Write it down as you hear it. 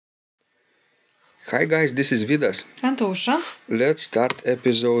Hi guys, this is Vidas. And Ausra. Let's start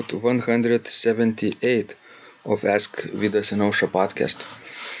episode 178 of Ask Vidas and Ausra podcast.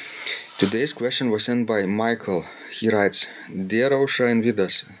 Today's question was sent by Michael. He writes, Dear Ausra and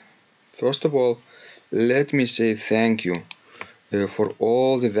Vidas, first of all, let me say thank you for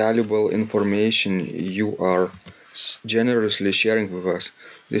all the valuable information you are generously sharing with us.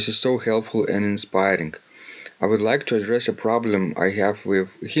 This is so helpful and inspiring. I would like to address a problem I have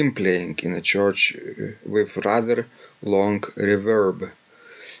with hymn playing in a church with rather long reverb.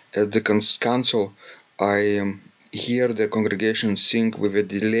 At the council, I hear the congregation sing with a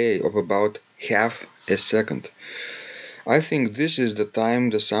delay of about half a second. I think this is the time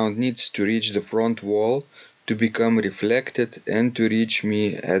the sound needs to reach the front wall to become reflected and to reach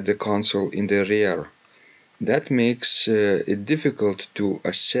me at the console in the rear. That makes it difficult to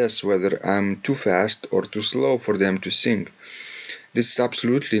assess whether I'm too fast or too slow for them to sing. This is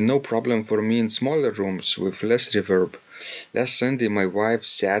absolutely no problem for me in smaller rooms with less reverb. Last Sunday my wife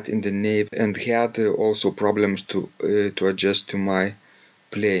sat in the nave and had also problems to adjust to my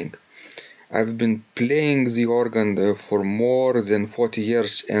playing. I've been playing the organ for more than 40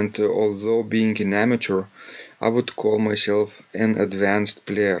 years and although being an amateur, I would call myself an advanced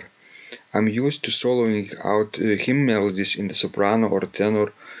player. I'm used to soloing out hymn melodies in the soprano or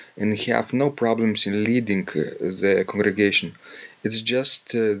tenor and have no problems in leading the congregation. It's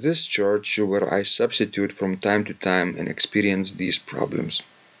just this church where I substitute from time to time and experience these problems.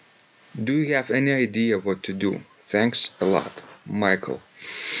 Do you have any idea what to do? Thanks a lot, Michael.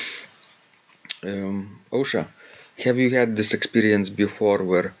 Ausra, have you had this experience before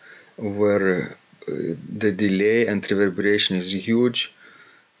where the delay and reverberation is huge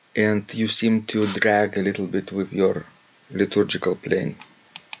and you seem to drag a little bit with your liturgical playing?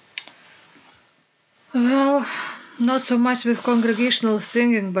 Well, not so much with congregational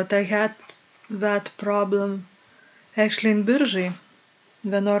singing, but I had that problem actually in Biržai,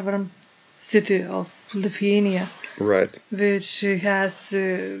 the northern city of Lithuania. Right. Which has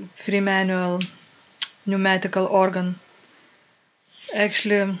free manual pneumatical organ.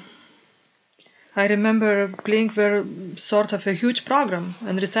 Actually, I remember playing very sort of a huge program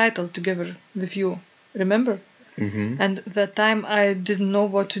and recital together with you. Remember? Mm-hmm. And that time I didn't know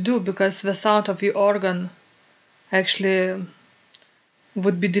what to do because the sound of the organ actually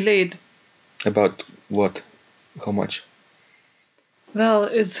would be delayed. About what? How much? Well,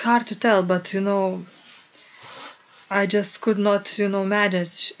 it's hard to tell, but I just could not,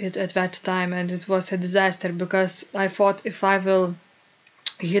 manage it at that time, and it was a disaster because I thought if I will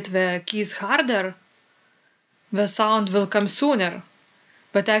hit the keys harder, the sound will come sooner.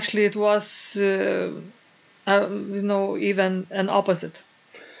 But actually it was, even an opposite.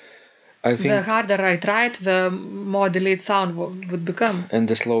 I think The harder I tried, the more delayed sound would become. And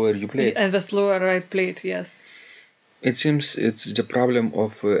the slower you play. And the slower I played, yes. It seems it's the problem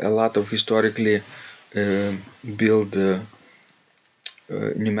of a lot of historically built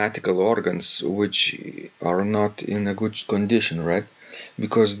pneumatical organs which are not in a good condition, right?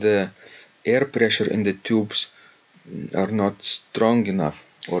 Because the air pressure in the tubes are not strong enough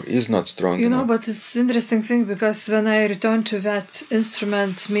or is not strong enough. But it's interesting thing because when I returned to that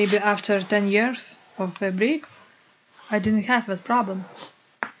instrument maybe after 10 years of a break, I didn't have that problem.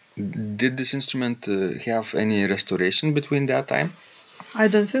 Did this instrument have any restoration between that time? I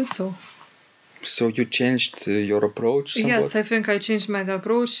don't think so. So you changed your approach somewhat? Yes, I think I changed my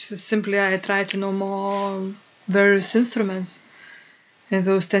approach. Simply I tried to know more various instruments in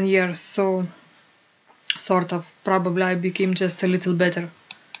those 10 years. So sort of probably I became just a little better.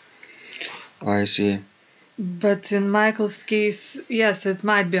 I see. But in Michael's case, yes, it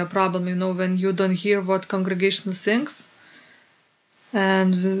might be a problem, when you don't hear what congregation sings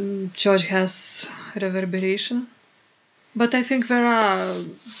and church has reverberation. But I think there are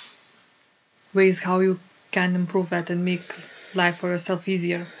ways how you can improve that and make life for yourself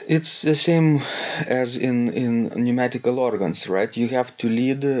easier. It's the same as in pneumatical organs, right? You have to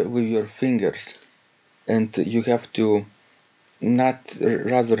lead with your fingers and you have to not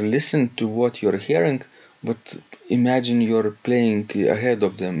rather listen to what you're hearing, but imagine you're playing ahead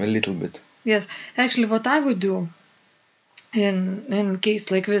of them a little bit. Yes, actually what I would do in a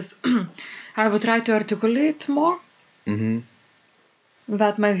case like this, I would try to articulate more. Mm-hmm.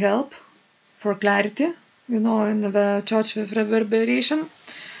 That might help for clarity, in the church with reverberation.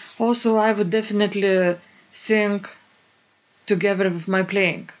 Also, I would definitely sing together with my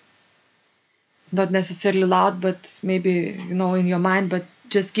playing. Not necessarily loud, but maybe, in your mind, but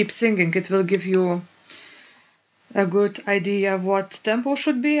just keep singing. It will give you a good idea of what tempo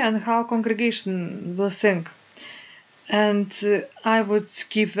should be and how congregation will sing. And I would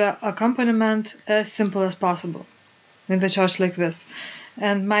keep the accompaniment as simple as possible in the church like this.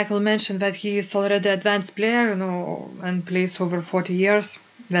 And Michael mentioned that he is already an advanced player, and plays over 40 years.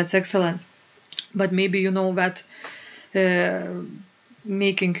 That's excellent. But maybe that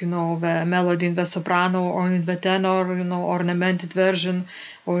making the melody in the soprano or in the tenor, ornamented version,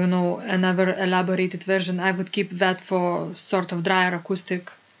 or another elaborated version, I would keep that for sort of drier acoustic,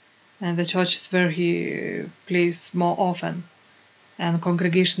 and the churches where he plays more often, and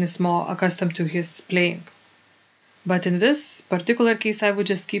congregation is more accustomed to his playing. But in this particular case, I would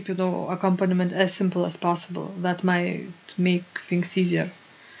just keep accompaniment as simple as possible. That might make things easier.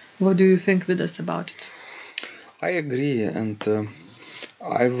 What do you think, Vidas, about it? I agree, and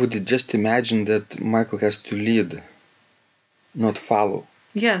I would just imagine that Michael has to lead, not follow.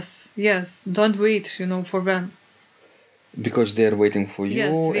 Yes. Don't wait, for them. Because they're waiting for you,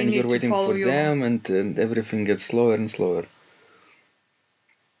 Yes, they and need you're to waiting follow for you. them, and everything gets slower and slower.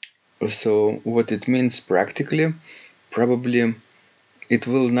 So what it means practically, probably it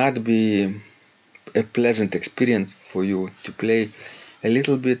will not be a pleasant experience for you to play a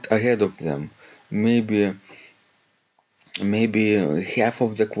little bit ahead of them. Maybe half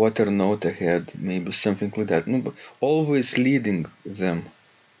of the quarter note ahead, maybe something like that. No, but always leading them,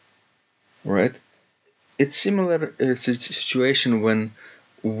 right? It's similar situation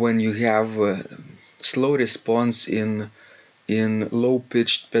when you have slow response in low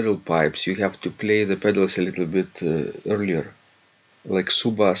pitched pedal pipes. You have to play the pedals a little bit earlier, like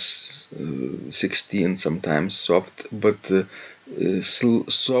subas 16 sometimes soft, but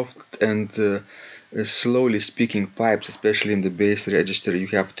soft and slowly speaking pipes, especially in the bass register, you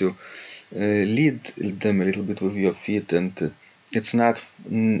have to lead them a little bit with your feet, and it's not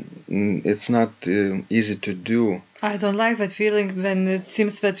easy to do. I don't like that feeling when it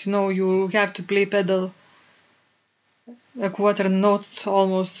seems that you have to play pedal a quarter note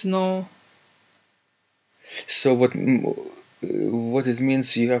almost. So what it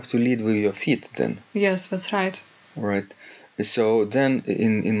means, you have to lead with your feet then. Yes, that's right. Right. So then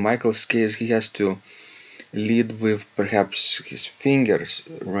in Michael's case, he has to lead with perhaps his fingers,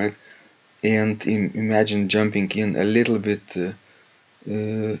 right? And imagine jumping in a little bit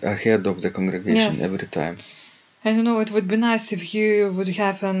ahead of the congregation. Yes. Every time. And it would be nice if he would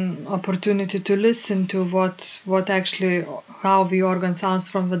have an opportunity to listen to what actually, how the organ sounds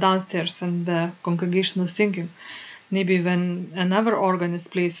from the downstairs and the congregation is singing. Maybe when another organ is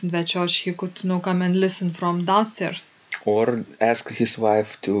placed in the church, he could come and listen from downstairs. Or ask his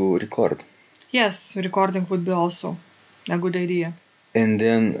wife to record. Yes, recording would be also a good idea. And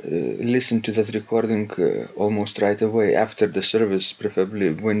then listen to that recording almost right away after the service,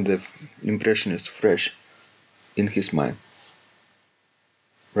 preferably when the impression is fresh in his mind.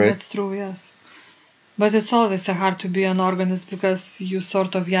 Right? That's true, yes. But it's always hard to be an organist because you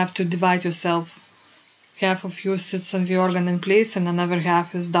sort of have to divide yourself. Half of you sits on the organ and plays, and another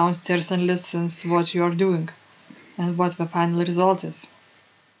half is downstairs and listens what you are doing and what the final result is.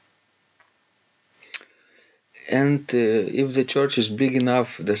 And if the church is big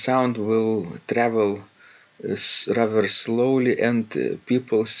enough, the sound will travel rather slowly, and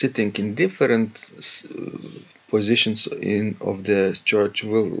people sitting in different positions of the church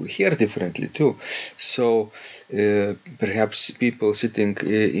will hear differently too. So perhaps people sitting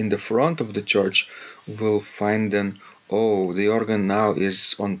in the front of the church will find then, oh, the organ now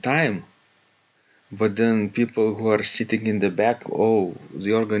is on time. But then people who are sitting in the back, oh,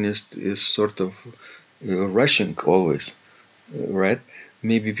 the organist is sort of rushing always, right?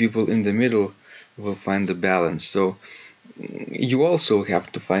 Maybe people in the middle will find the balance. So you also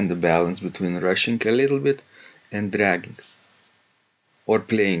have to find the balance between rushing a little bit and dragging, or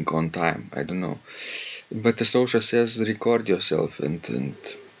playing on time. I don't know. But the Sosha says record yourself and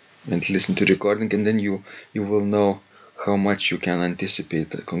listen to recording, and then you will know how much you can anticipate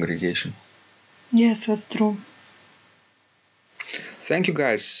the congregation. Yes, that's true. Thank you,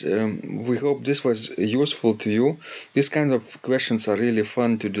 guys. We hope this was useful to you. These kind of questions are really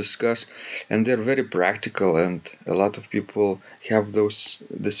fun to discuss, and they're very practical, and a lot of people have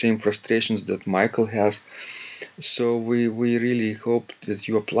the same frustrations that Michael has. So we really hope that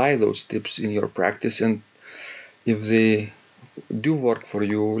you apply those tips in your practice, and if they do work for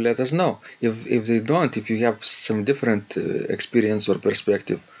you, let us know. If they don't, if you have some different experience or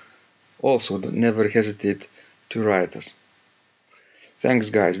perspective, also never hesitate to write us. Thanks,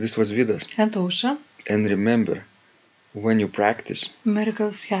 guys. This was Vidas and Osha. And remember, when you practice,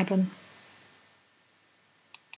 miracles happen.